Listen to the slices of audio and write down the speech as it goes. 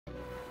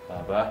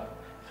بابا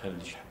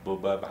خليش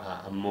حبوبة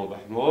مع عمو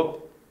محبوب.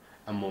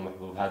 عمو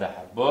محبوب هذا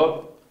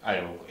حبوب.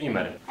 ايوه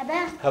ايمري.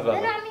 أبا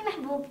أنا عمي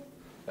محبوب.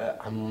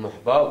 عمو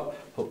محبوب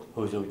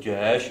هو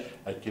زوجاش.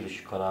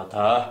 أديلش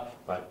شوكولاتة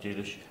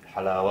وأديلش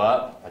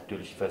حلاوة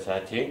وأديلش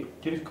فساتين.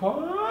 أديلش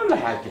كل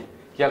حاجة.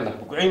 يلا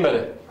بقعي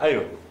مرة.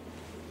 ايوه.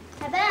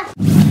 أبا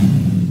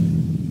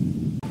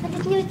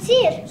فاتتني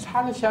وتصير.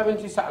 سحالش يا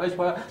بنتي سحالش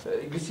ولا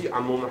قسي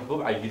عمو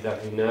محبوب عيدها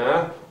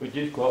هنا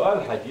ويجيك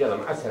كل حاجة. يلا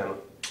مع السلامة.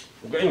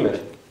 بقعي مرة.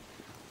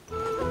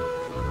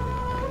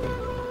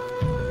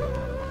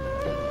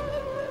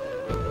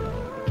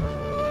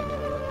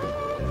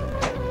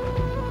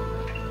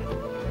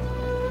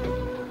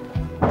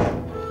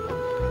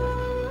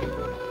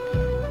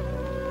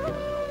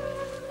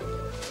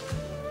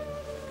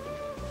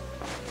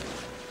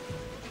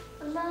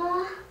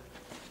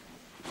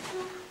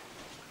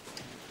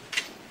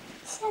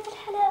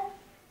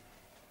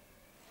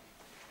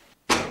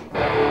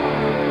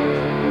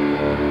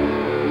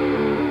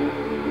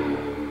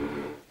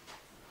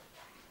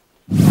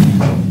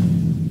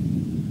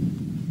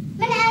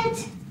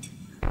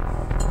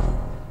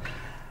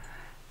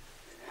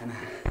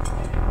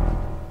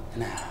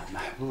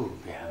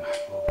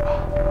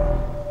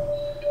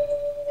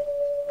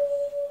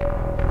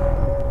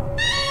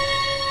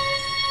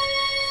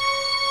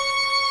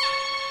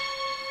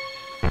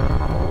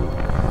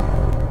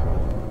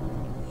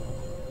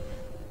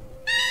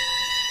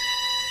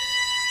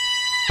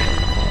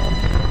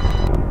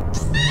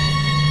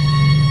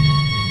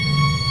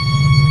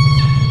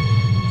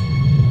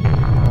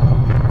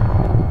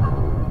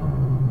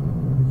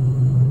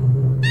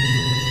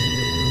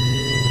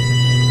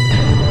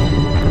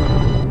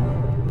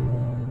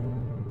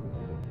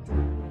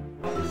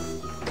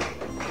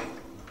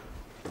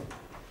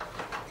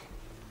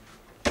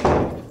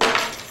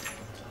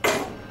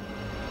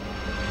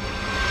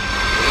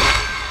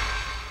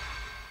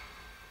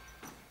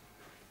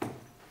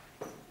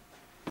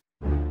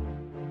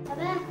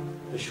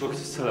 ايش وقت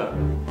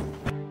السلام؟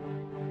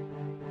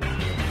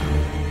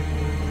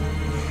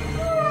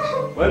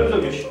 وين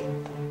زوجك؟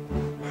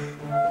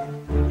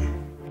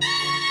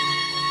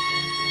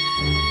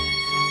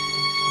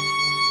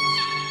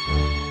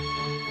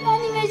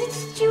 يعني ما جيت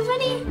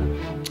تشوفني؟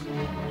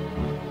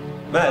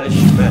 معلش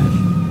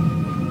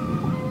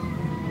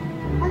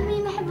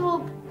عمي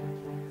محبوب.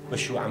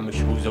 مش هو عم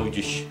مش هو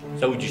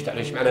زوجش تعرف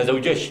ايش معنى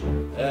زوجش؟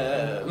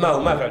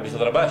 ما فعل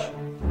بتضرباش؟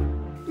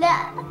 لا.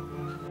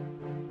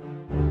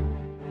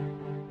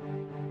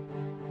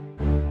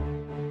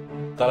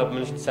 طلب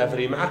منك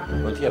تسافري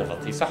معه وانت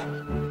رفضتي صح؟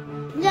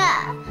 لا.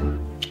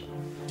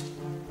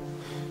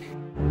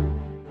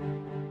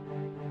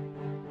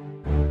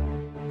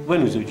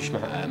 وين زوجك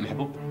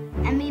محبوب؟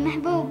 عمي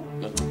محبوب.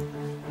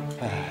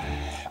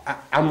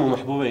 عمو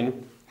محبوب وينه؟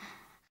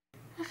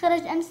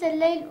 خرج امس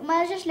الليل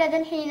وما رجعش لهذا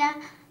الحين.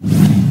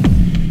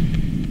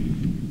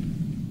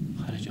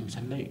 خرج امس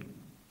الليل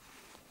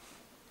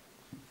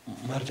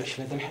ما رجعش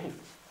لهذا الحين.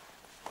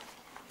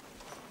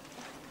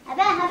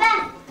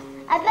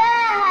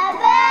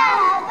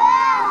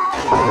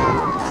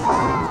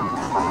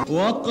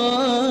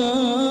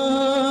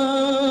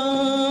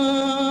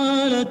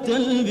 وقالت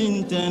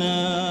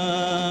البنتنا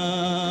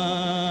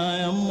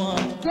يما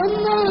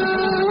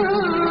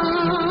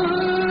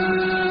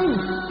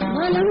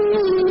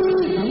ظلمني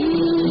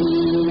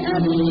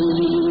أبي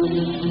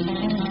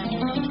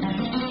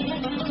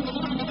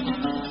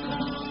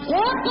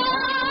وقالت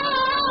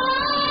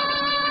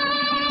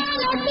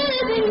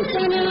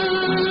البنتنا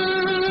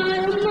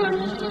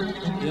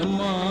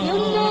يما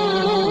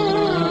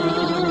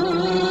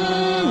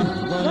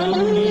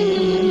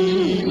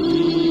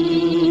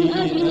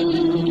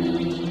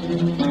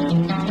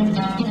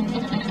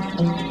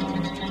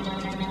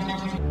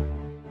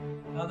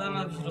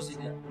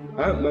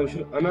ما مش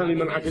انا اللي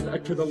منعك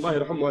تاكد. الله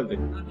يرحم والديك.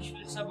 ما فيش في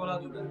الحساب ولا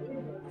دولار.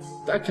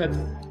 تاكد.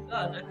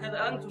 لا تاكد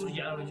انت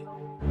ورجع رجع.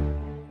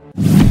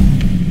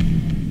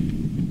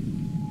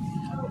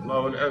 والله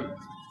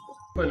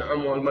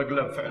ونعم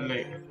والمقلب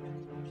فعلي.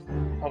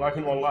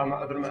 ولكن والله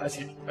ما ادري ما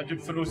اسير اجيب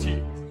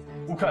فلوسي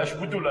وكاش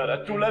بدولار.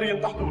 الدولار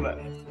ينطح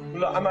دولار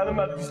ولا امانه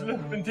ما تقيس له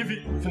بنتي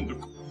في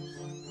فندق.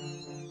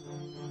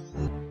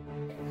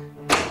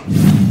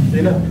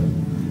 زينب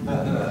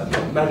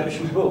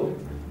معلش محبوب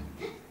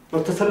ما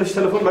اتصلش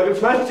تليفون ما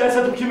قلت مالك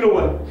جالسه تبكي من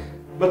اول.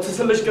 ما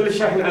اتصلش قال لي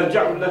شاحن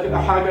ارجع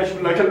ولا حاجه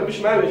ولا كلمش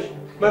معلش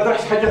ما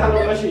طرحش حاجه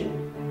ثانيه ولا شيء.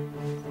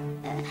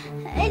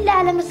 الا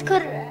على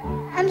مذكر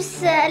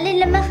امس الليل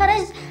لما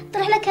خرج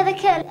طرح لك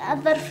هذاك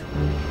الظرف.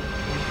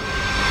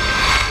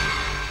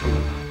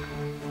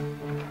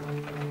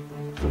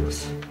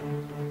 فلوس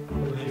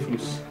والله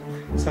فلوس.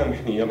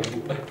 سامحني يا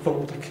محبوب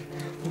فوتك.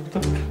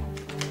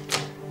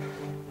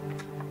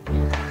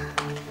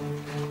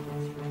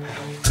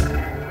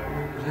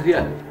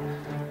 ريال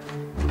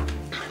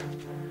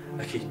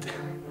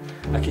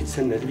اكيد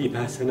سند لي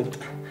بها سند.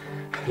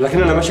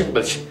 لكن انا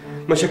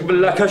ما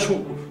شقبل لا كاش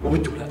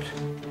وبالدولار.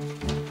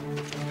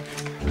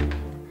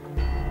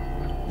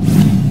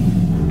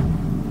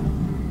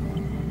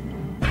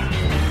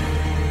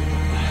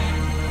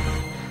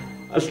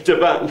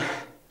 الجبان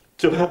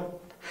جبان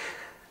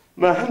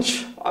ما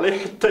هنش عليه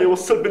حتى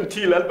يوصل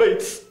بنتي إلى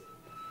البيت،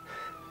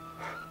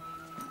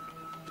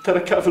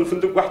 تركها في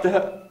الفندق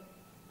وحدها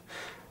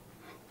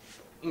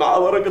مع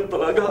ورقة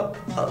طلاقها.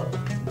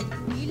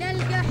 إلى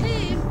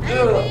الجحيم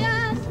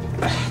البياس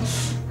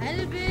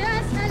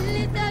البياس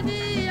اللي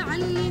تبيع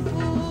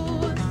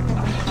النفوس.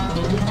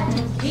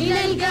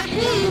 إلى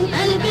الجحيم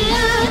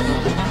البياس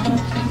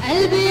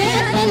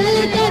البياس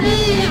اللي